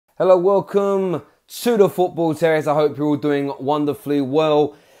Hello, welcome to the Football Terrace. I hope you're all doing wonderfully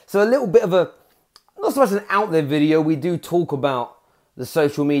well. So a little bit of a, not so much an out there video, we do talk about the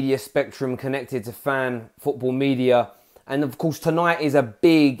social media spectrum connected to fan football media. And of course tonight is a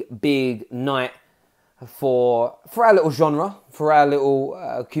big night for our little genre, for our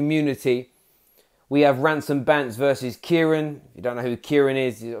little community. We have Rants and Bants versus Kieran. If you don't know who Kieran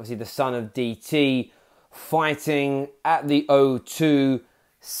is, he's obviously the son of DT, fighting at the O2.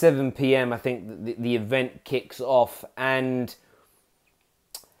 7 p.m. I think the event kicks off, and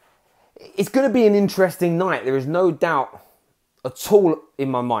it's going to be an interesting night. There is no doubt at all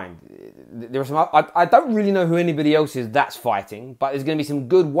in my mind. There are some. I don't really know who anybody else is that's fighting, but there's going to be some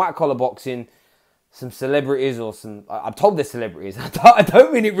good white collar boxing, some celebrities or some. I'm told they're celebrities. I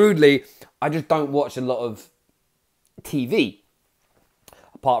don't mean it rudely. I just don't watch a lot of TV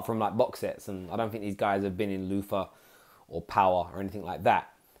apart from like box sets, and I don't think these guys have been in Lufa or Power or anything like that.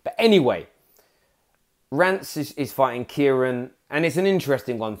 But anyway, Rants is fighting Kieran, and it's an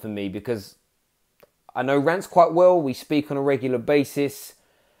interesting one for me because I know Rants quite well. We speak on a regular basis,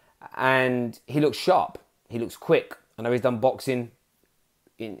 and he looks sharp. He looks quick. I know he's done boxing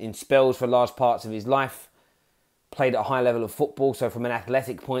in spells for large parts of his life, played at a high level of football, so from an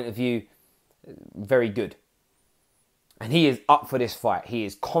athletic point of view, very good. And he is up for this fight. He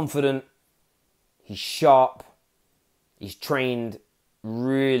is confident, he's sharp, he's trained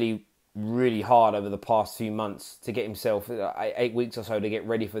really hard over the past few months to get himself 8 weeks or so to get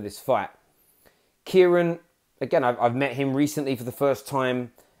ready for this fight. Kieran, again, I've met him recently for the first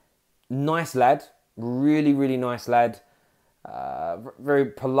time. Nice lad, really nice lad. Very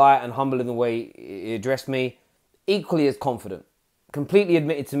polite and humble in the way he addressed me. Equally as confident. Completely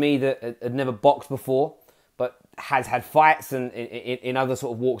admitted to me that had never boxed before, but has had fights and in other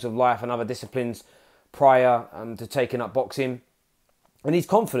sort of walks of life and other disciplines prior to taking up boxing. And he's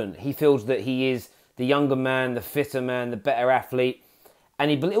confident. He feels that he is the younger man, the fitter man, the better athlete. And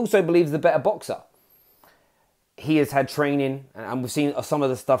he also believes the better boxer. He has had training, and we've seen some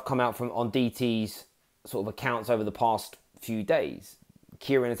of the stuff come out from on DT's sort of accounts over the past few days.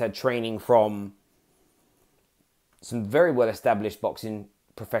 Kieran has had training from some very well-established boxing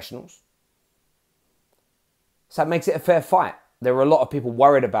professionals. So that makes it a fair fight. There are a lot of people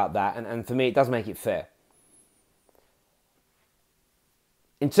worried about that, and for me, it does make it fair.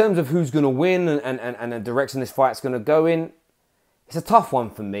 In terms of who's going to win and the direction this fight's going to go in, it's a tough one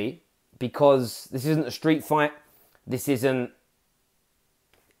for me because this isn't a street fight. This isn't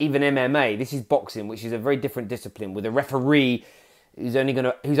even MMA. This is boxing, which is a very different discipline with a referee who's only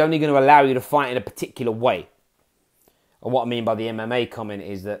going to allow you to fight in a particular way. And what I mean by the MMA comment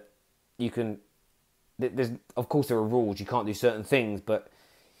is that you can. Of course, there are rules. You can't do certain things, but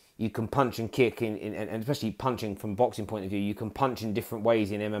you can punch and kick, and especially punching from boxing point of view, you can punch in different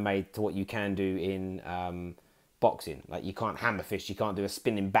ways in MMA to what you can do in boxing. Like you can't hammer fist, you can't do a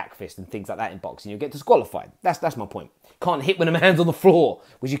spinning back fist and things like that in boxing. You'll get disqualified. That's my point. Can't hit with them hands on the floor,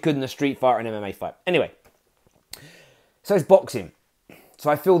 which you could in a street fight or an MMA fight. Anyway, so it's boxing.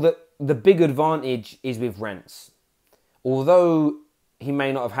 So I feel that the big advantage is with Rants. Although he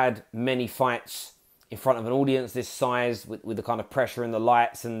may not have had many fights in front of an audience this size with the kind of pressure and the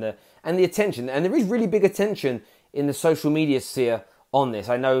lights and the attention. And there is really big attention in the social media sphere on this.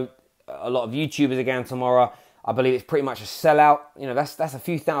 I know a lot of YouTubers again tomorrow. I believe it's pretty much a sellout. You know, that's a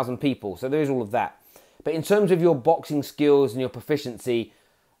few thousand people. So there is all of that. But in terms of your boxing skills and your proficiency,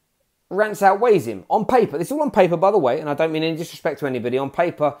 Rants outweighs him. On paper, this is all on paper by the way, and I don't mean any disrespect to anybody. On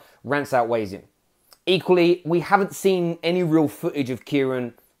paper, Rants outweighs him. Equally, we haven't seen any real footage of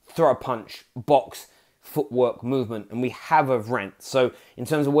Kieran throw a punch, box, footwork, movement, and we have of Rants. So in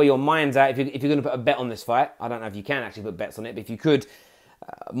terms of where your mind's at, if you're going to put a bet on this fight, I don't know if you can actually put bets on it, but if you could,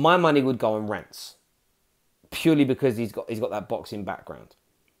 my money would go on Rants, purely because he's got that boxing background.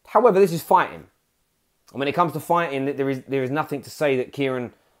 However, this is fighting, and when it comes to fighting, there is nothing to say that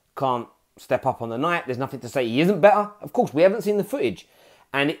Kieran can't step up on the night. There's nothing to say he isn't better. Of course, we haven't seen the footage,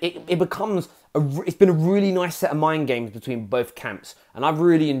 and it's been a really nice set of mind games between both camps, and I've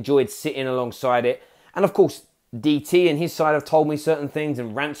really enjoyed sitting alongside it. And of course, DT and his side have told me certain things,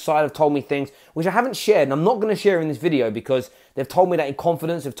 and Rant's side have told me things, which I haven't shared, and I'm not going to share in this video because they've told me that in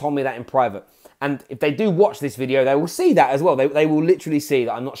confidence, they've told me that in private. And if they do watch this video, they will see that as well. They will literally see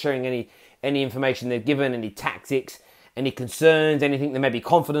that I'm not sharing any information they've given, any tactics, any concerns, anything they may be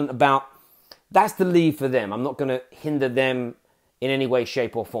confident about. That's the leave for them. I'm not going to hinder them in any way,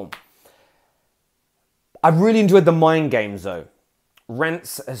 shape or form. I've really enjoyed the mind games though.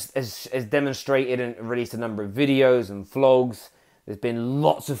 Rants has demonstrated and released a number of videos and vlogs. There's been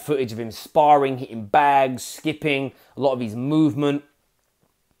lots of footage of him sparring, hitting bags, skipping, a lot of his movement.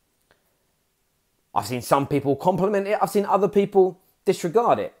 I've seen some people compliment it. I've seen other people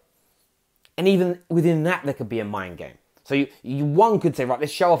disregard it. And even within that, there could be a mind game. So one could say, right,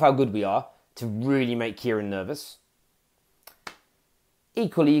 let's show off how good we are to really make Kieran nervous.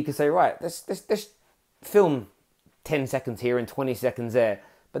 Equally, you could say, right, let's film 10 seconds here and 20 seconds there.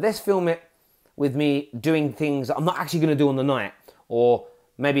 But let's film it with me doing things I'm not actually going to do on the night. Or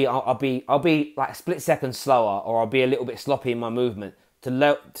maybe I'll be like a split second slower, or I'll be a little bit sloppy in my movement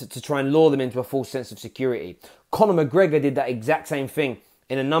to try and lure them into a false sense of security. Conor McGregor did that exact same thing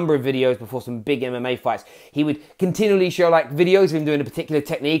in a number of videos before some big MMA fights. He would continually show like videos of him doing a particular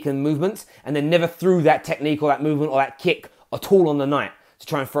technique and movements, and then never threw that technique or that movement or that kick at all on the night to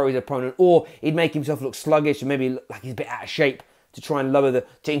try and throw his opponent. Or he'd make himself look sluggish and maybe look like he's a bit out of shape to try and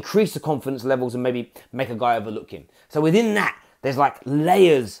to increase the confidence levels and maybe make a guy overlook him. So within that, there's like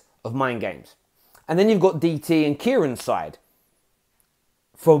layers of mind games. And then you've got DT and Kieran's side.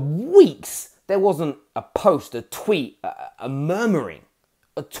 For weeks, there wasn't a post, a tweet, a murmuring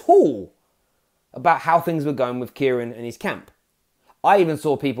at all about how things were going with Kieran and his camp. I even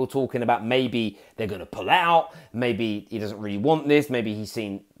saw people talking about maybe they're going to pull out, maybe he doesn't really want this, maybe he's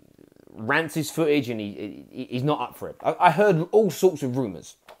seen Rants' footage and he's not up for it. I heard all sorts of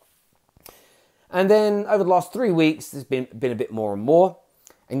rumours. And then over the last 3 weeks, there's been a bit more and more.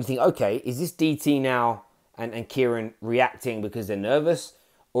 And you think, okay, is this DT now and Kieran reacting because they're nervous?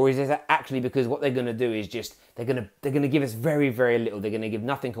 Or is this actually because what they're going to do is just, they're going to give us very, very little. They're going to give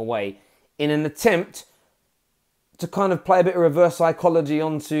nothing away in an attempt to kind of play a bit of reverse psychology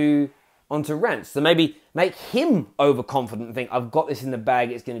onto Rants. So maybe make him overconfident and think, I've got this in the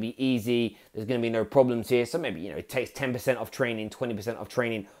bag, it's going to be easy, there's going to be no problems here. So maybe, it takes 10% off training, 20% off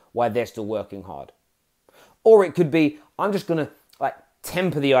training while they're still working hard. Or it could be, I'm just going to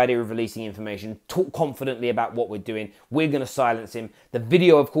temper the idea of releasing information, talk confidently about what we're doing, we're going to silence him. The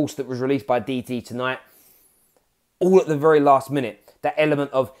video, of course, that was released by DT tonight, all at the very last minute, that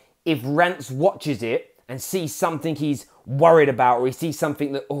element of if Rants watches it and sees something he's worried about, or he sees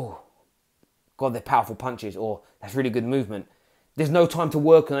something that, oh, God, they're powerful punches, or that's really good movement, there's no time to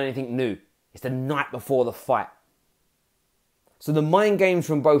work on anything new. It's the night before the fight. So the mind games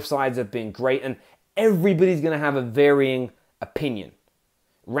from both sides have been great, and everybody's going to have a varying opinion.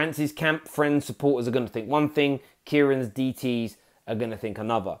 Rants' camp, friends, supporters are going to think one thing, Kieran's DTs are going to think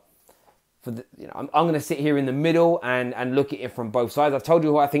another. I'm going to sit here in the middle and look at it from both sides. I've told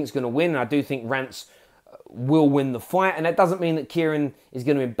you who I think is going to win, and I do think Rants will win the fight, and that doesn't mean that Kieran is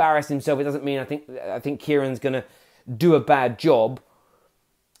going to embarrass himself. It doesn't mean I think Kieran's going to do a bad job.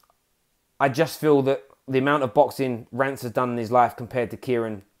 I just feel that the amount of boxing Rants has done in his life compared to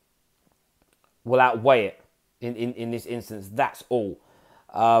Kieran will outweigh it in this instance. That's all.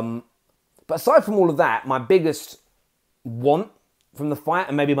 But aside from all of that, my biggest want from the fight,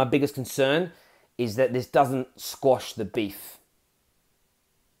 and maybe my biggest concern, is that this doesn't squash the beef.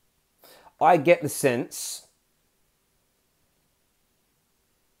 I get the sense,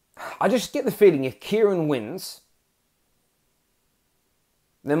 I just get the feeling if Kieran wins,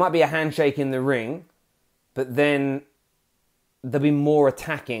 there might be a handshake in the ring, but then there'll be more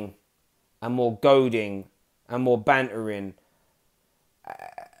attacking and more goading and more bantering,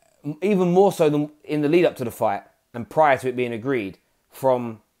 even more so than in the lead up to the fight and prior to it being agreed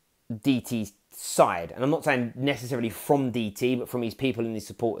from DT's side. And I'm not saying necessarily from DT, but from his people and his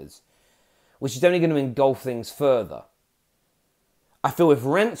supporters, which is only going to engulf things further. I feel if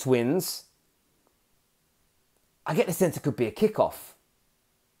Rants wins, I get the sense it could be a kickoff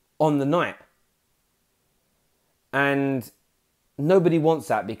on the night. And nobody wants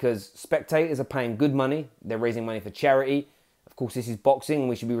that, because spectators are paying good money. They're raising money for charity. Of course, this is boxing, and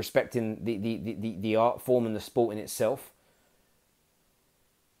we should be respecting the art form and the sport in itself.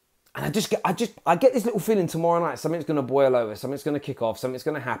 And I get this little feeling tomorrow night, something's going to boil over, something's going to kick off, something's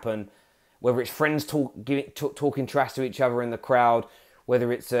going to happen. Whether it's friends talking trash to each other in the crowd,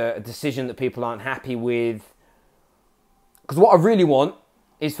 whether it's a decision that people aren't happy with. Because what I really want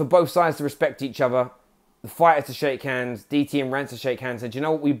is for both sides to respect each other, the fighters to shake hands, DT and Rants to shake hands, and you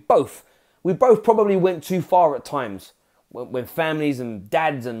know what, we both probably went too far at times. When families and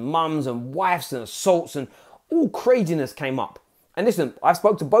dads and mums and wives and assaults and all craziness came up. And listen, I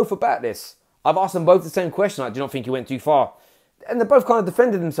spoke to both about this. I've asked them both the same question, like, do you not think you went too far? And they both kind of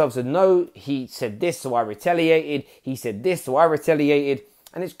defended themselves, said, no, he said this, so I retaliated. He said this, so I retaliated.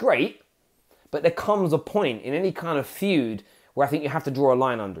 And it's great, but there comes a point in any kind of feud where I think you have to draw a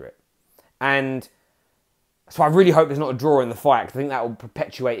line under it. And so I really hope there's not a draw in the fight, because I think that will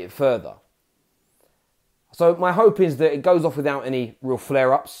perpetuate it further. So my hope is that it goes off without any real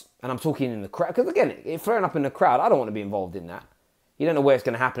flare-ups, and I'm talking in the crowd, because again, flaring up in the crowd, I don't want to be involved in that. You don't know where it's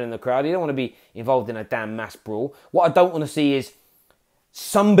going to happen in the crowd. You don't want to be involved in a damn mass brawl. What I don't want to see is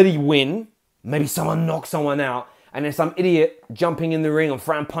somebody win, maybe someone knock someone out, and then some idiot jumping in the ring and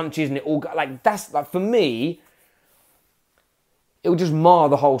throwing punches, and it all like that's like, for me, it will just mar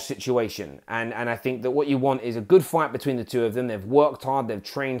the whole situation. And I think that what you want is a good fight between the two of them. They've worked hard, they've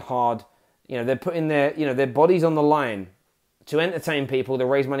trained hard, they're putting their bodies on the line to entertain people, to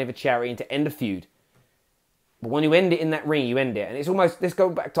raise money for charity, and to end a feud. But when you end it in that ring, you end it. And it's almost, let's go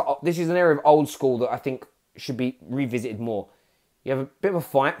back to, this is an area of old school that I think should be revisited more. You have a bit of a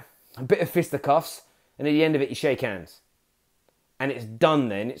fight, a bit of fisticuffs, and at the end of it, you shake hands. And it's done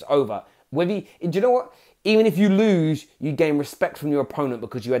then, it's over. Do you know what? Even if you lose, you gain respect from your opponent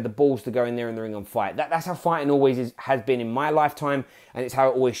because you had the balls to go in there in the ring and fight. That's how fighting always has been in my lifetime, and it's how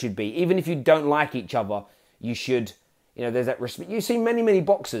it always should be. Even if you don't like each other, you should, there's that respect. You see many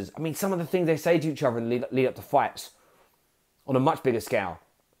boxers. I mean, some of the things they say to each other and lead up to fights on a much bigger scale.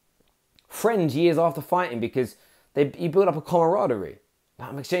 Friends years after fighting because you build up a camaraderie.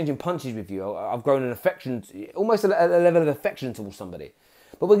 I'm exchanging punches with you. I've grown an affection, almost a level of affection towards somebody.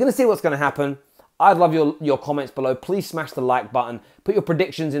 But we're going to see what's going to happen. I'd love your comments below. Please smash the like button. Put your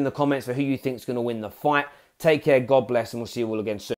predictions in the comments for who you think is going to win the fight. Take care, God bless, and we'll see you all again soon.